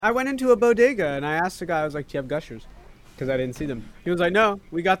I went into a bodega and I asked the guy, I was like, do you have Gushers? Because I didn't see them. He was like, no,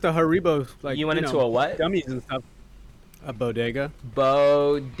 we got the Haribo, You went into a what? gummies and stuff. A bodega.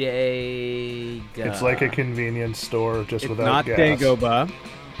 Bodega. It's like a convenience store just It's without not gas. Dagobah.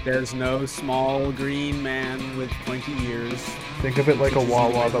 There's no small green man with pointy ears. Think of it like a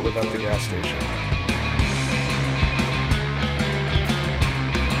Wawa but without the gas station.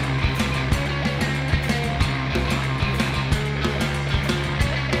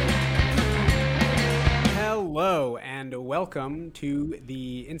 Hello and welcome to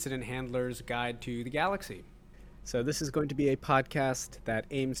the Incident Handler's Guide to the Galaxy. So this is going to be a podcast that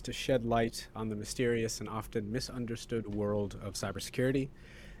aims to shed light on the mysterious and often misunderstood world of cybersecurity.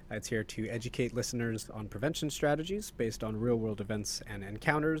 It's here to educate listeners on prevention strategies based on real-world events and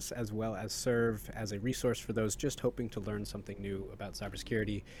encounters, as well as serve as a resource for those just hoping to learn something new about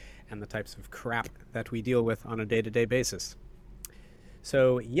cybersecurity and the types of crap that we deal with on a day-to-day basis.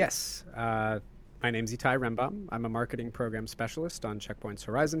 So yes, my name's Itai Rembam. I'm a marketing program specialist on Checkpoint's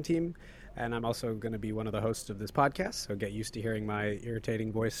Horizon team, and I'm also going to be one of the hosts of this podcast, so get used to hearing my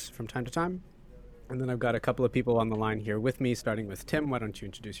irritating voice from time to time. And then I've got a couple of people on the line here with me, starting with Tim. Why don't you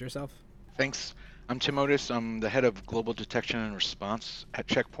introduce yourself? Thanks. I'm Tim Otis. I'm the head of Global Detection and Response at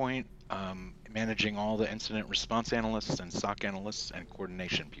Checkpoint, managing all the incident response analysts and SOC analysts and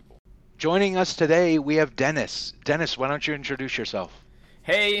coordination people. Joining us today, we have Dennis. Dennis, why don't you introduce yourself?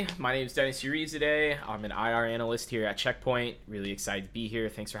 Hey, my name is Dennis Urizade. I'm an IR analyst here at Checkpoint. Really excited to be here.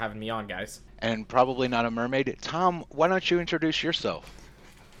 Thanks for having me on, guys. And probably not a mermaid. Tom, why don't you introduce yourself?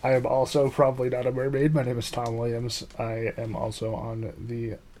 I am also probably not a mermaid. My name is Tom Williams. I am also on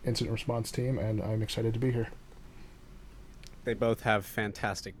the incident response team, and I'm excited to be here. They both have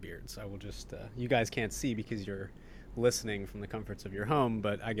fantastic beards. I will just, you guys can't see because you're listening from the comforts of your home,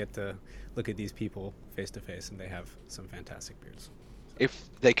 but I get to look at these people face to face, and they have some fantastic beards. If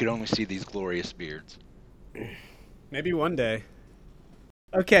they could only see these glorious beards. Maybe one day.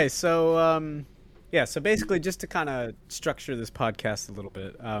 Okay, so so basically just to kind of structure this podcast a little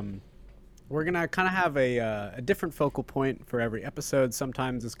bit, we're going to kind of have a different focal point for every episode.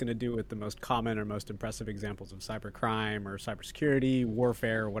 Sometimes it's going to do with the most common or most impressive examples of cybercrime or cybersecurity,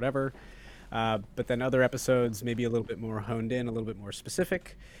 warfare, or whatever. But then other episodes maybe a little bit more honed in, a little bit more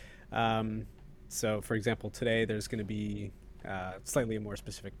specific. So, for example, today there's going to be slightly a more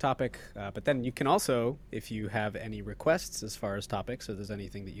specific topic, but then you can also, if you have any requests as far as topics, or there's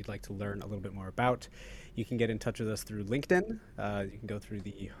anything that you'd like to learn a little bit more about, you can get in touch with us through LinkedIn. You can go through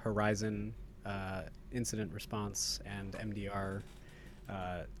the Horizon Incident Response and MDR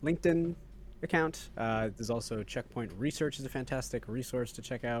LinkedIn account. There's also Checkpoint Research is a fantastic resource to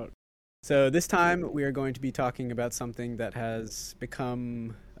check out. So this time we are going to be talking about something that has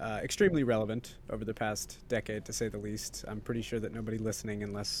become extremely relevant over the past decade, to say the least. I'm pretty sure that nobody listening,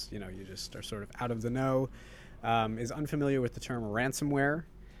 unless you just are sort of out of the know, is unfamiliar with the term ransomware.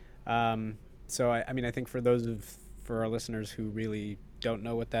 So I think for our listeners who really don't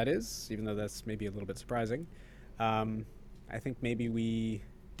know what that is, even though that's maybe a little bit surprising, I think maybe we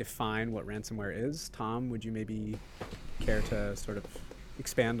define what ransomware is. Tom, would you maybe care to sort of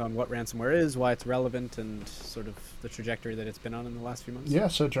expand on what ransomware is, why it's relevant, and sort of the trajectory that it's been on in the last few months? Yeah,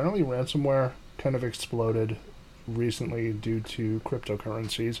 so generally ransomware kind of exploded recently due to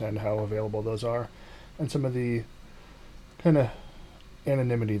cryptocurrencies and how available those are, and some of the kind of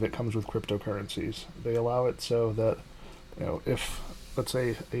anonymity that comes with cryptocurrencies. They allow it so that, if, let's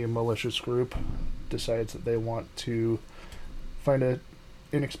say, a malicious group decides that they want to find an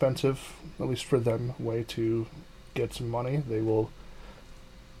inexpensive, at least for them, way to get some money, they will,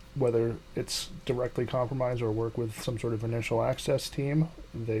 whether it's directly compromise or work with some sort of initial access team,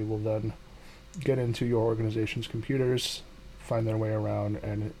 they will then get into your organization's computers, find their way around,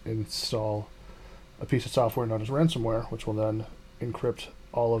 and install a piece of software known as ransomware, which will then encrypt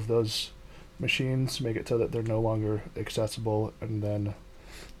all of those machines, make it so that they're no longer accessible, and then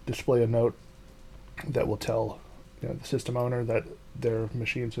display a note that will tell the system owner that their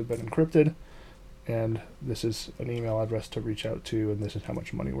machines have been encrypted, and this is an email address to reach out to, and this is how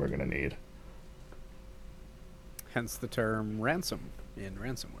much money we're going to need. Hence the term ransom in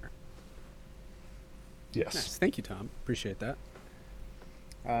ransomware. Yes. Nice. Thank you, Tom. Appreciate that.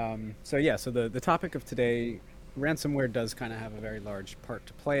 So the topic of today, ransomware does kind of have a very large part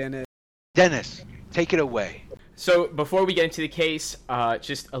to play in it. Dennis, take it away. So before we get into the case,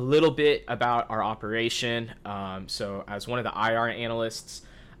 just a little bit about our operation. So as one of the IR analysts,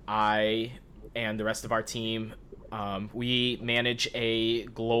 I and the rest of our team, we manage a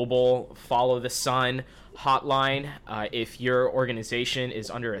global follow the sun hotline. If your organization is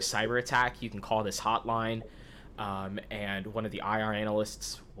under a cyber attack, you can call this hotline. and one of the IR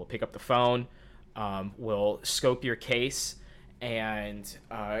analysts will pick up the phone, will scope your case, and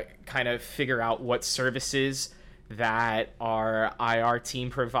kind of figure out what services that our IR team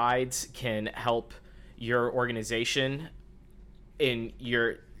provides can help your organization in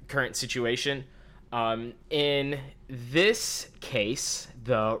your current situation. In this case,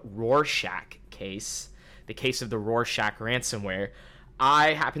 the Rorschach case, the case of the Rorschach ransomware,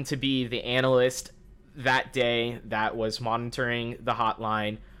 I happen to be the analyst that day that was monitoring the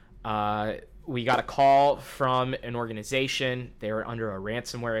hotline. We got a call from an organization. They were under a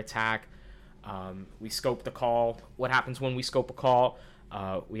ransomware attack. We scoped the call. What happens when we scope a call?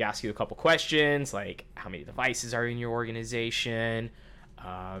 We ask you a couple questions, like how many devices are in your organization?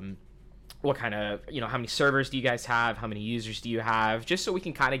 What kind of, how many servers do you guys have? How many users do you have? Just so we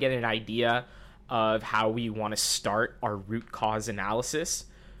can kind of get an idea of how we want to start our root cause analysis.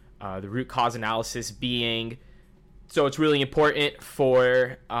 The root cause analysis being, so it's really important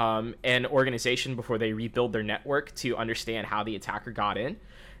for an organization before they rebuild their network to understand how the attacker got in.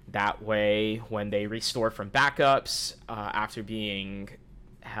 That way, when they restore from backups after being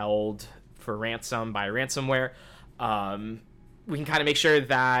held for ransom by ransomware, we can kind of make sure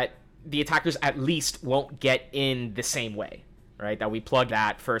that the attackers at least won't get in the same way, right? That we plug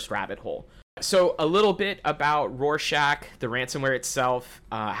that first rabbit hole. So a little bit about Rorschach, the ransomware itself,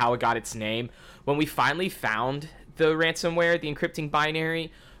 how it got its name. When we finally found the ransomware, the encrypting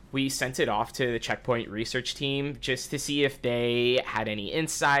binary, we sent it off to the Checkpoint research team just to see if they had any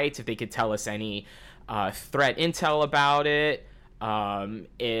insights, if they could tell us any threat intel about it,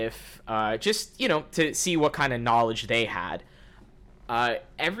 to see what kind of knowledge they had.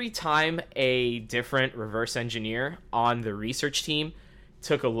 Every time a different reverse engineer on the research team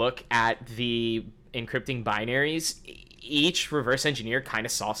took a look at the encrypting binaries, each reverse engineer kind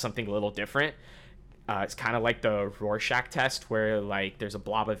of saw something a little different. It's kind of like the Rorschach test where there's a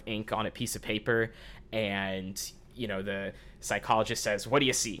blob of ink on a piece of paper and, the psychologist says, "What do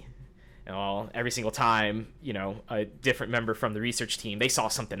you see?" And every single time, a different member from the research team, they saw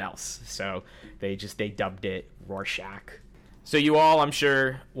something else. So they dubbed it Rorschach. So you all, I'm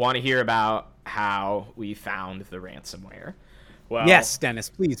sure, want to hear about how we found the ransomware. Well, yes, Dennis,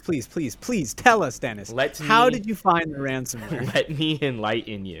 please tell us, Dennis. How did you find the ransomware? Let me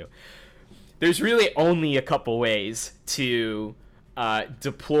enlighten you. There's really only a couple ways to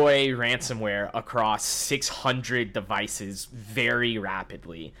deploy ransomware across 600 devices very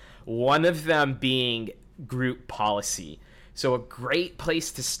rapidly. One of them being group policy. So a great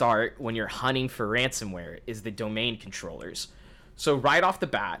place to start when you're hunting for ransomware is the domain controllers. So right off the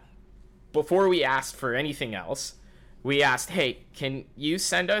bat, before we asked for anything else, we asked, hey, can you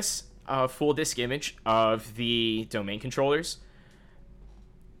send us a full disk image of the domain controllers?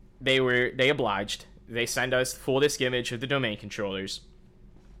 They obliged. They send us full disk image of the domain controllers.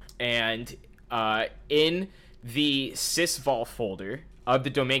 And in the sysvol folder of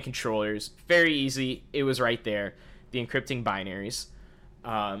the domain controllers, very easy, it was right there, the encrypting binaries.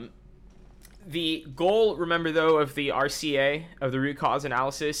 The goal, remember though, of the RCA, of the root cause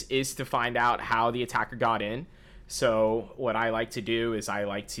analysis, is to find out how the attacker got in. So what I like to do is I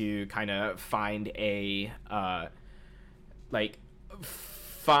like to kind of find the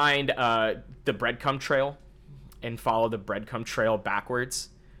breadcrumb trail and follow the breadcrumb trail backwards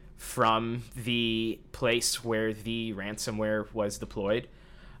from the place where the ransomware was deployed.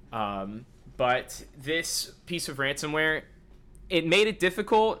 But this piece of ransomware, it made it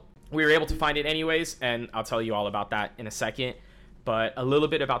difficult. We were able to find it anyways, and I'll tell you all about that in a second. But a little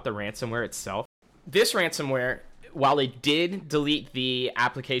bit about the ransomware itself. This ransomware, while it did delete the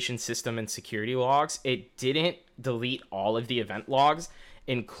application system and security logs, it didn't delete all of the event logs,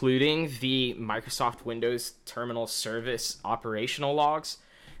 including the Microsoft Windows Terminal Service operational logs.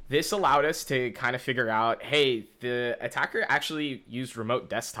 This allowed us to kind of figure out, hey, the attacker actually used remote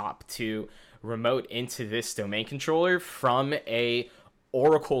desktop to remote into this domain controller from a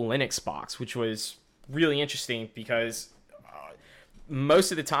Oracle Linux box, which was really interesting because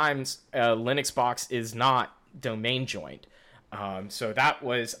most of the times a Linux box is not domain joined. So that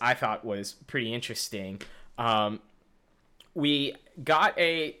was, I thought, was pretty interesting. We got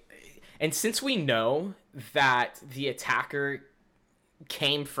and since we know that the attacker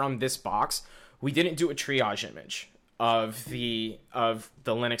came from this box, we didn't do a triage image of the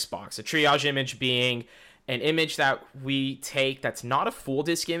Linux box. A triage image being an image that we take that's not a full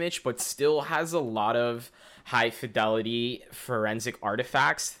disk image, but still has a lot of high fidelity forensic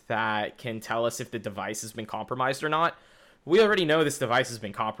artifacts that can tell us if the device has been compromised or not. We already know this device has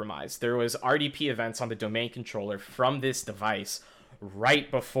been compromised. There was RDP events on the domain controller from this device right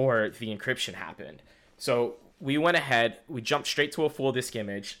before the encryption happened. So we went ahead, we jumped straight to a full disk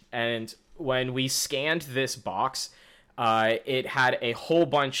image, and when we scanned this box, it had a whole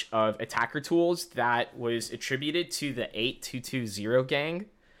bunch of attacker tools that was attributed to the 8220 gang,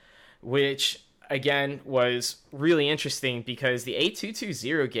 which again was really interesting because the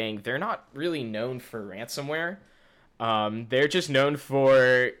 8220 gang, they're not really known for ransomware. They're just known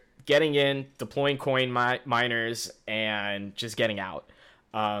for getting in, deploying coin miners, and just getting out.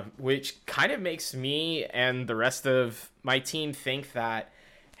 Which kind of makes me and the rest of my team think that,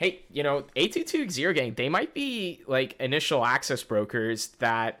 hey, 8220 gang, they might be like initial access brokers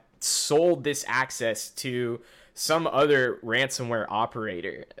that sold this access to some other ransomware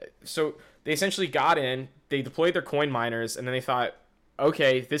operator. So they essentially got in, they deployed their coin miners, and then they thought,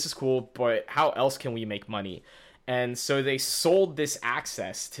 okay, this is cool, but how else can we make money? And so they sold this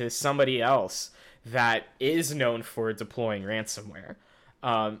access to somebody else that is known for deploying ransomware.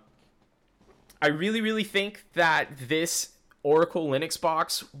 I really, really think that this Oracle Linux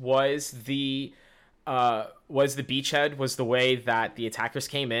box was the beachhead, was the way that the attackers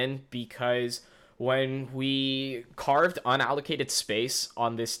came in, because when we carved unallocated space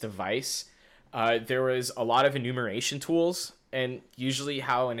on this device, there was a lot of enumeration tools, and usually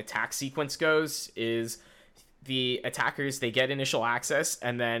how an attack sequence goes is the attackers, they get initial access,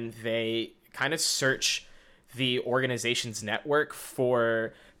 and then they kind of search the organization's network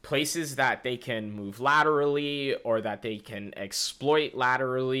for places that they can move laterally or that they can exploit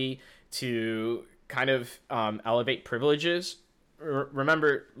laterally to kind of elevate privileges.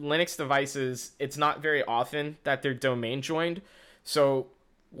 Remember, Linux devices, it's not very often that they're domain joined. So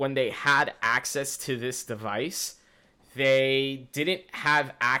when they had access to this device, they didn't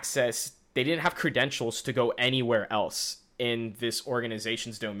have access, they didn't have credentials to go anywhere else in this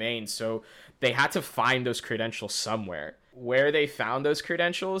organization's domain. So they had to find those credentials somewhere. Where they found those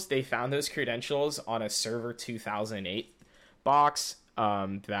credentials, on a Server 2008 box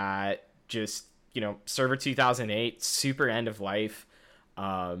that just, Server 2008, super end of life,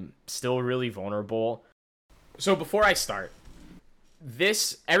 still really vulnerable. So before I start,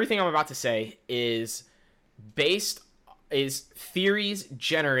 everything I'm about to say is theories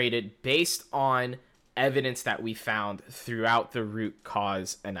generated based on evidence that we found throughout the root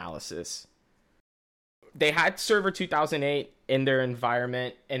cause analysis. They had Server 2008 in their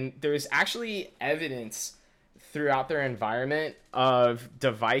environment, and there's actually evidence throughout their environment of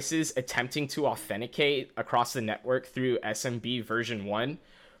devices attempting to authenticate across the network through SMB version 1.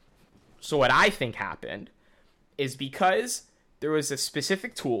 So what I think happened is, because there was a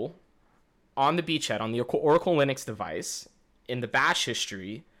specific tool on the beachhead, on the Oracle Linux device, in the bash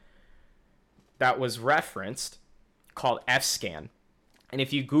history that was referenced, called fscan. And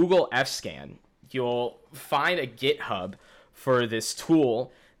if you Google fscan, you'll find a GitHub for this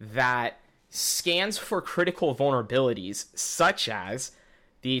tool that scans for critical vulnerabilities, such as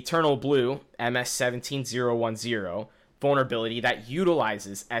the Eternal Blue MS17010 vulnerability that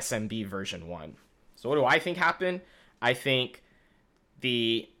utilizes SMB version 1. So what do I think happened? I think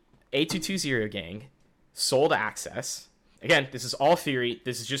the 8220 gang sold access. Again, this is all theory.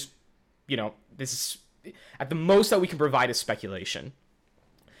 This is just, this is at the most that we can provide is speculation.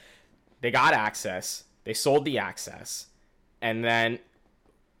 They got access, they sold the access, and then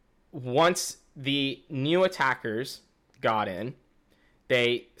once the new attackers got in,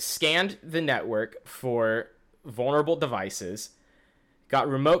 they scanned the network for vulnerable devices, got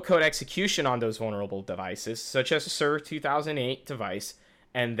remote code execution on those vulnerable devices, such as a Server 2008 device,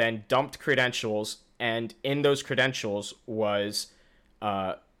 and then dumped credentials, and in those credentials was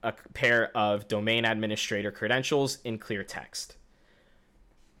a pair of domain administrator credentials in clear text.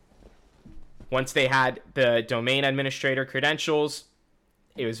 Once they had the domain administrator credentials,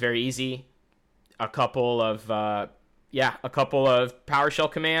 it was very easy. A couple of PowerShell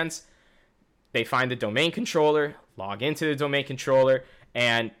commands. They find the domain controller, log into the domain controller,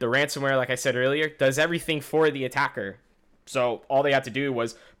 and the ransomware, like I said earlier, does everything for the attacker. So all they had to do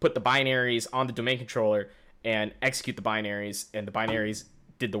was put the binaries on the domain controller and execute the binaries, and the binaries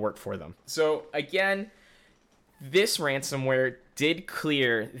did the work for them. So again, this ransomware did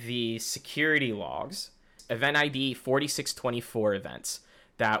clear the security logs, event ID 4624 events,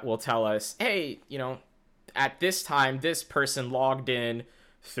 that will tell us, hey, at this time, this person logged in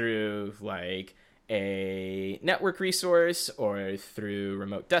through like a network resource or through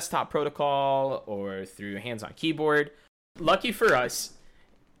remote desktop protocol or through hands-on keyboard. Lucky for us,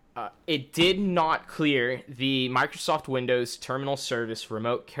 it did not clear the Microsoft Windows Terminal Service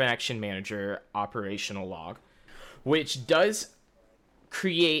Remote Connection Manager operational log, which does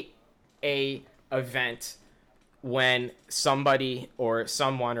create a event when somebody or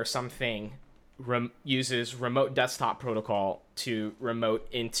someone or something uses remote desktop protocol to remote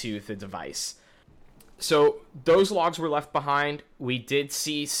into the device. So those logs were left behind. We did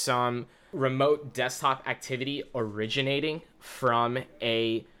see some remote desktop activity originating from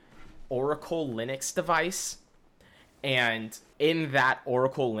a Oracle Linux device. And in that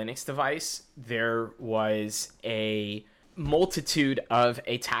Oracle Linux device, there was a multitude of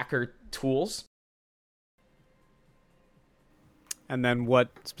attacker tools. And then what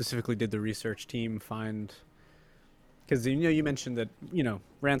specifically did the research team find? Because, you mentioned that,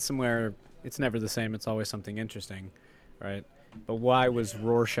 ransomware, it's never the same. It's always something interesting, right? But why was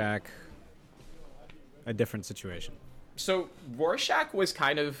Rorschach a different situation? So Rorschach was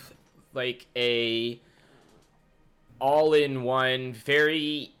kind of like a all-in-one,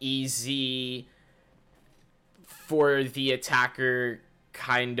 very easy for the attacker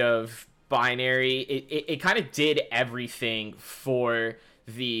kind of binary. It kind of did everything for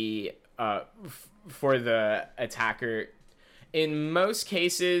the attacker. In most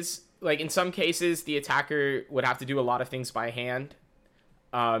cases, like in some cases, the attacker would have to do a lot of things by hand.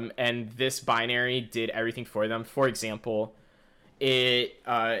 And this binary did everything for them. For example, it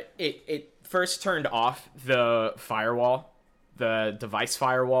first turned off the firewall, the device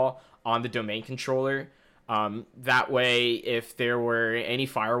firewall on the domain controller. That way, if there were any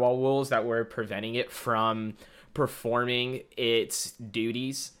firewall rules that were preventing it from performing its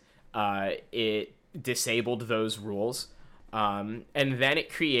duties, it disabled those rules. And then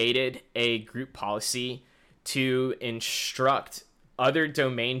it created a group policy to instruct other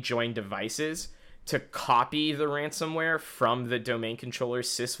domain joined devices to copy the ransomware from the domain controller's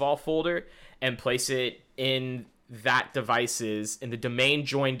sysvol folder and place it in the domain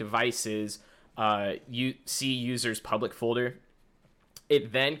joined devices user's public folder.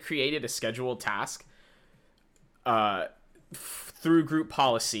 It then created a scheduled task through group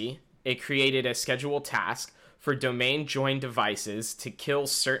policy. It created a scheduled task for domain joined devices to kill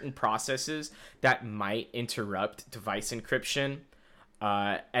certain processes that might interrupt device encryption.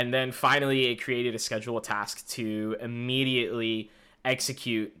 And then finally, it created a scheduled task to immediately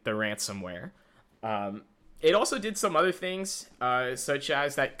execute the ransomware. It also did some other things, such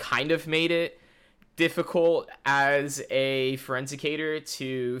as that kind of made it difficult as a forensicator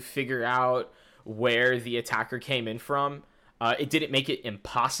to figure out where the attacker came in from. It didn't make it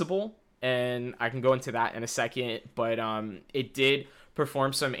impossible, and I can go into that in a second, but it did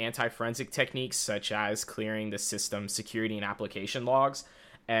perform some anti-forensic techniques, such as clearing the system security and application logs.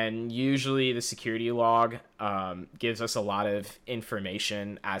 And usually the security log gives us a lot of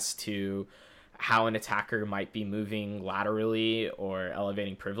information as to how an attacker might be moving laterally or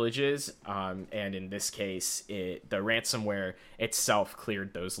elevating privileges. And in this case, the ransomware itself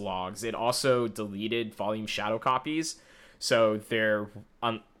cleared those logs. It also deleted volume shadow copies. So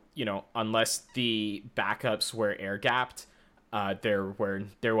unless the backups were air-gapped,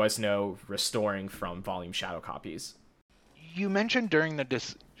 there was no restoring from volume shadow copies. You mentioned during the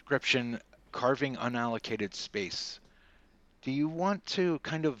description carving unallocated space. Do you want to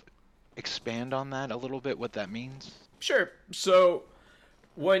kind of expand on that a little bit, what that means? Sure. So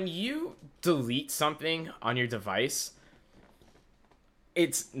when you delete something on your device,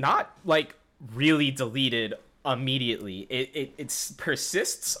 it's not like really deleted immediately. It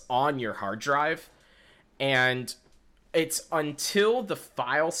persists on your hard drive, and it's until the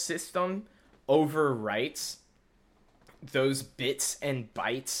file system overwrites those bits and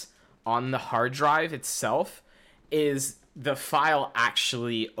bytes on the hard drive itself is the file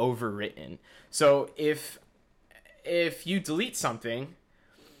actually overwritten. So if you delete something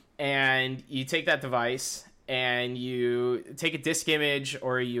and you take that device and you take a disk image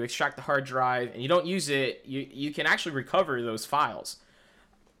or you extract the hard drive and you don't use it, you can actually recover those files.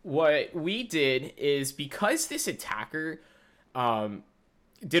 What we did is, because this attacker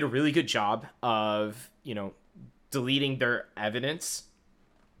did a really good job of, deleting their evidence,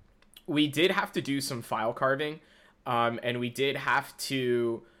 we did have to do some file carving, and we did have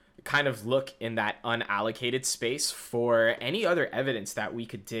to kind of look in that unallocated space for any other evidence that we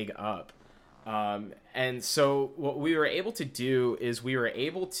could dig up. And so what we were able to do is we were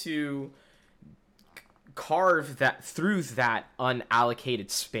able to carve that through that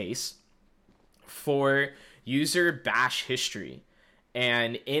unallocated space for user bash history.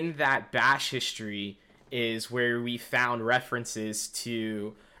 And in that bash history is where we found references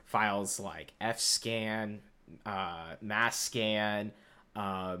to files like fscan, massscan,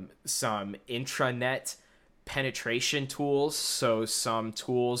 some intranet penetration tools, so some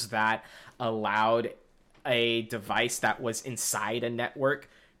tools that allowed a device that was inside a network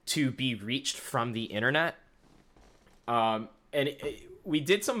to be reached from the internet. We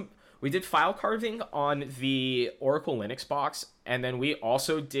We did file carving on the Oracle Linux box, and then we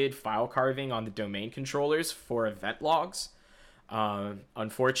also did file carving on the domain controllers for event logs.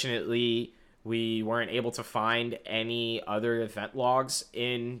 Unfortunately, we weren't able to find any other event logs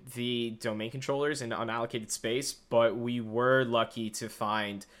in the domain controllers in the unallocated space, but we were lucky to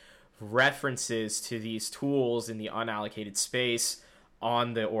find references to these tools in the unallocated space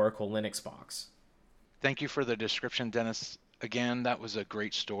on the Oracle Linux box. Thank you for the description, Dennis. Again, that was a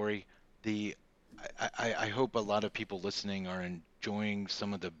great story. I hope a lot of people listening are enjoying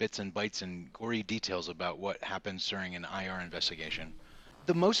some of the bits and bytes and gory details about what happens during an IR investigation.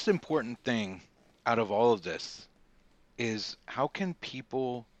 The most important thing out of all of this is, how can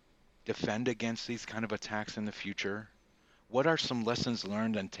people defend against these kind of attacks in the future? What are some lessons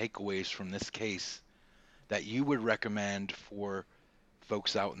learned and takeaways from this case that you would recommend for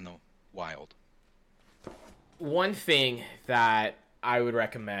folks out in the wild? One thing that I would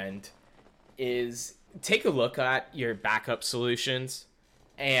recommend is take a look at your backup solutions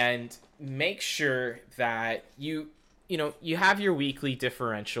and make sure that you have your weekly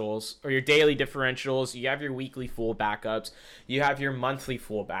differentials or your daily differentials, you have your weekly full backups, you have your monthly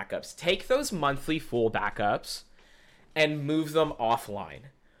full backups. Take those monthly full backups and move them offline.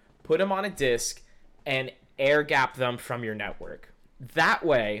 Put them on a disk and air gap them from your network. That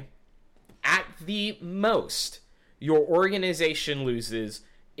way, at the most, your organization loses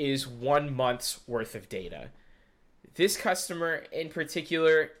is 1 month's worth of data. This customer in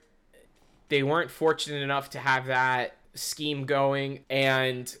particular, they weren't fortunate enough to have that scheme going,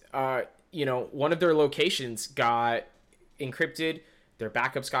 and one of their locations got encrypted, their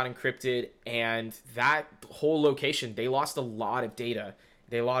backups got encrypted, and that whole location, they lost a lot of data.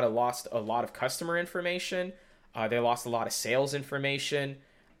 They lost a lot of customer information, they lost a lot of sales information,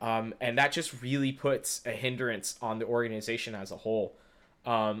 and that just really puts a hindrance on the organization as a whole.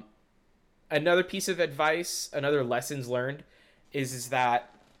 Another piece of advice, another lessons learned, is that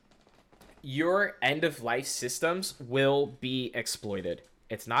your end-of-life systems will be exploited.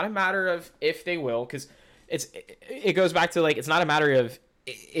 It's not a matter of if they will, because it goes back to, like, it's not a matter of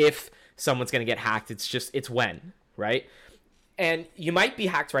if someone's going to get hacked. It's when, right? And you might be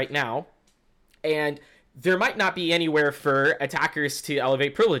hacked right now, and there might not be anywhere for attackers to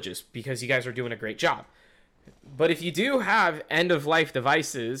elevate privileges because you guys are doing a great job. But if you do have end-of-life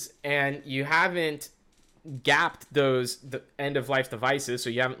devices and you haven't gapped the end-of-life devices, so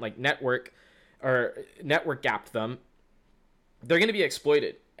you haven't network gapped them, they're going to be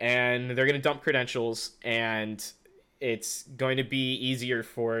exploited, and they're going to dump credentials, and it's going to be easier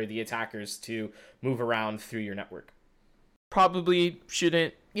for the attackers to move around through your network. Probably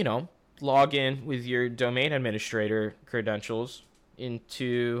shouldn't, log in with your domain administrator credentials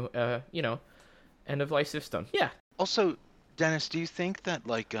into end-of-life system. Yeah. Also, Dennis, do you think that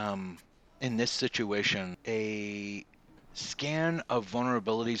in this situation, a scan of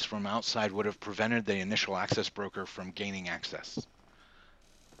vulnerabilities from outside would have prevented the initial access broker from gaining access?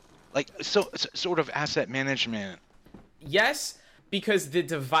 Sort of asset management. Yes, because the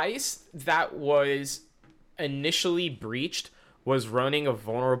device that was initially breached was running a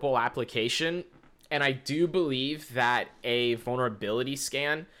vulnerable application, and I do believe that a vulnerability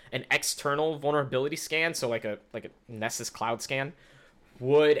scan, an external vulnerability scan, so like a Nessus cloud scan,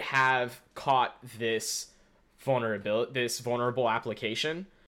 would have caught this vulnerable application.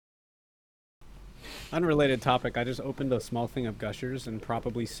 Unrelated topic, I just opened a small thing of Gushers, and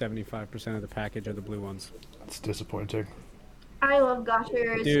probably 75% of the package are the blue ones. That's disappointing. I love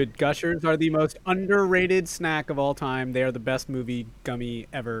Gushers. Dude, Gushers are the most underrated snack of all time. They are the best movie gummy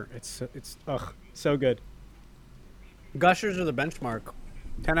ever. It's so good. Gushers are the benchmark.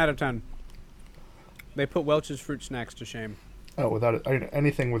 10 out of 10. They put Welch's fruit snacks to shame. Oh,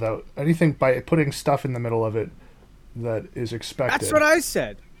 anything by putting stuff in the middle of it that is expected. That's what I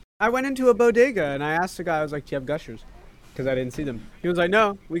said. I went into a bodega and I asked the guy, I was like, do you have Gushers? Because I didn't see them. He was like,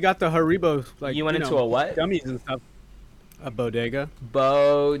 no, we got the Haribo, you went into a what? Gummies and stuff. A bodega.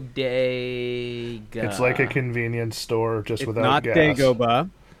 Bodega. It's like a convenience store, just without not gas. Dagoba.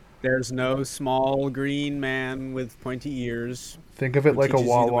 There's no small green man with pointy ears. Think of it like a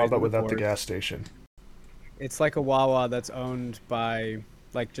Wawa, but without the gas station. It's like a Wawa that's owned by,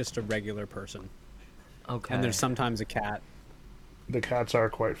 just a regular person. Okay. And there's sometimes a cat. The cats are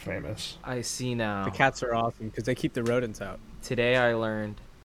quite famous. I see now. The cats are awesome because they keep the rodents out. Today I learned.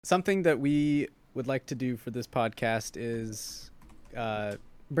 Something that we would like to do for this podcast is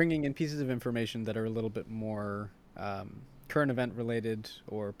bringing in pieces of information that are a little bit more current event related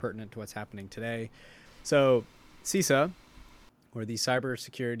or pertinent to what's happening today. So CISA, or the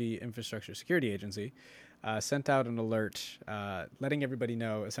Cybersecurity Infrastructure Security Agency, sent out an alert letting everybody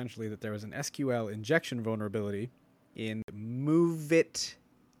know essentially that there was an SQL injection vulnerability in MOVEit,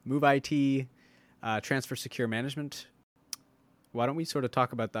 transfer secure management. Why don't we sort of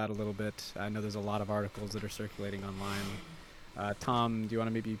talk about that a little bit? I know there's a lot of articles that are circulating online. Tom, do you want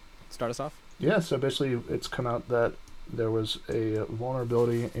to maybe start us off? Yeah, so basically it's come out that there was a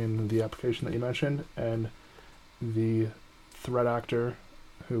vulnerability in the application that you mentioned, and the threat actor,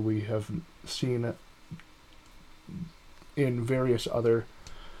 who we have seen in various other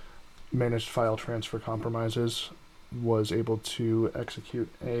managed file transfer compromises, was able to execute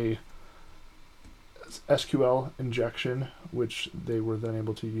a SQL injection, which they were then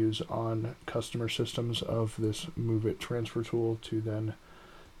able to use on customer systems of this MOVEit transfer tool to then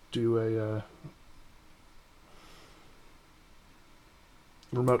do a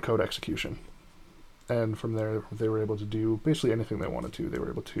remote code execution. And from there, they were able to do basically anything they wanted to. They were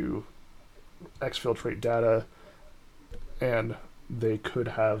able to exfiltrate data, and they could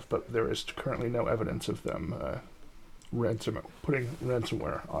have, but there is currently no evidence of them putting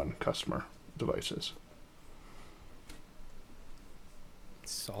ransomware on customer devices.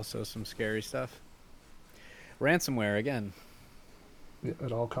 It's also some scary stuff. Ransomware again.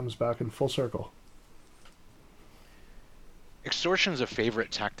 It all comes back in full circle. Extortion is a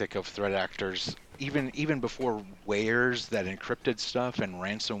favorite tactic of threat actors, even before wares that encrypted stuff and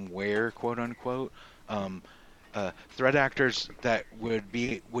ransomware, quote unquote. Threat actors that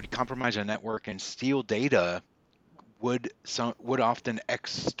would compromise a network and steal data would often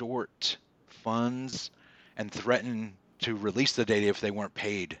extort funds and threaten to release the data if they weren't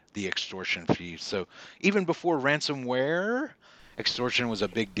paid the extortion fee. So even before ransomware, extortion was a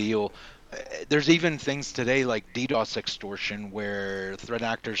big deal. There's even things today like DDoS extortion, where threat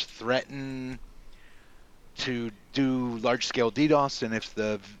actors threaten to do large-scale DDoS, and if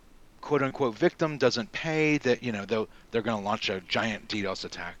the quote-unquote victim doesn't pay, that they're going to launch a giant DDoS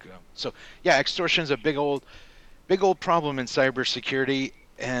attack. So yeah, extortion is a big old problem in cybersecurity.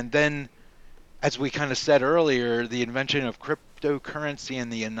 And then, as we kind of said earlier, the invention of cryptocurrency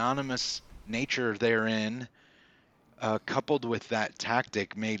and the anonymous nature therein, coupled with that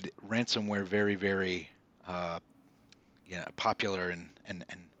tactic, made ransomware very, very popular and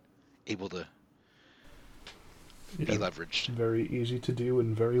able to be leveraged. Very easy to do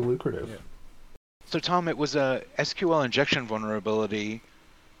and very lucrative. Yeah. So Tom, it was a SQL injection vulnerability.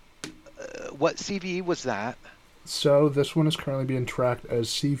 What CVE was that? So this one is currently being tracked as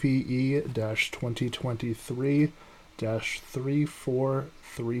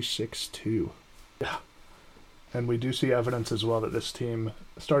CVE-2023-34362. Yeah. And we do see evidence as well that this team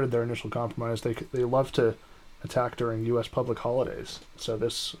started their initial compromise. They love to attack during U.S. public holidays. So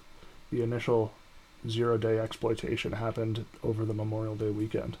the initial 0-day exploitation happened over the Memorial Day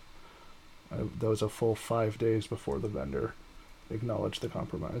weekend. That was a full 5 days before the vendor acknowledged the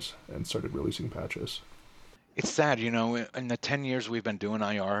compromise and started releasing patches. It's sad, in the 10 years we've been doing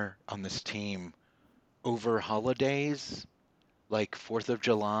IR on this team, over holidays, like 4th of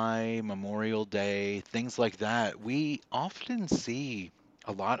July, Memorial Day, things like that, we often see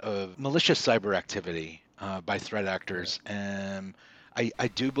a lot of malicious cyber activity by threat actors. And I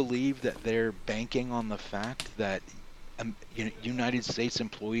do believe that they're banking on the fact that United States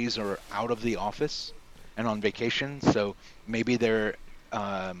employees are out of the office and on vacation, so maybe their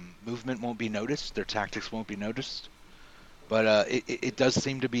movement won't be noticed, their tactics won't be noticed. But it does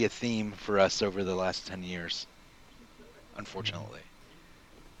seem to be a theme for us over the last 10 years, unfortunately.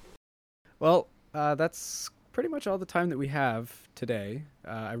 Well, that's pretty much all the time that we have today.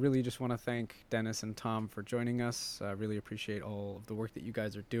 I really just want to thank Dennis and Tom for joining us. I really appreciate all of the work that you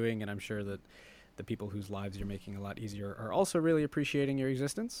guys are doing, and I'm sure that the people whose lives you're making a lot easier are also really appreciating your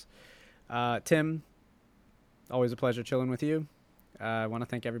existence. Tim, always a pleasure chilling with you. I want to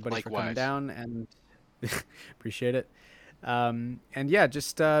thank everybody for coming down, and appreciate it. And yeah,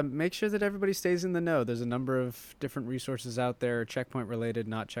 just make sure that everybody stays in the know. There's a number of different resources out there, checkpoint related,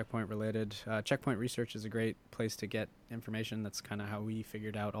 not checkpoint related. Checkpoint research is a great place to get information. That's kind of how we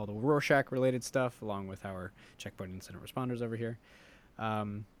figured out all the Rorschach related stuff, along with our checkpoint incident responders over here.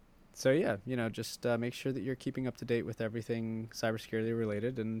 So yeah, just make sure that you're keeping up to date with everything cybersecurity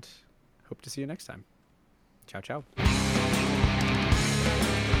related, and hope to see you next time. Ciao, ciao.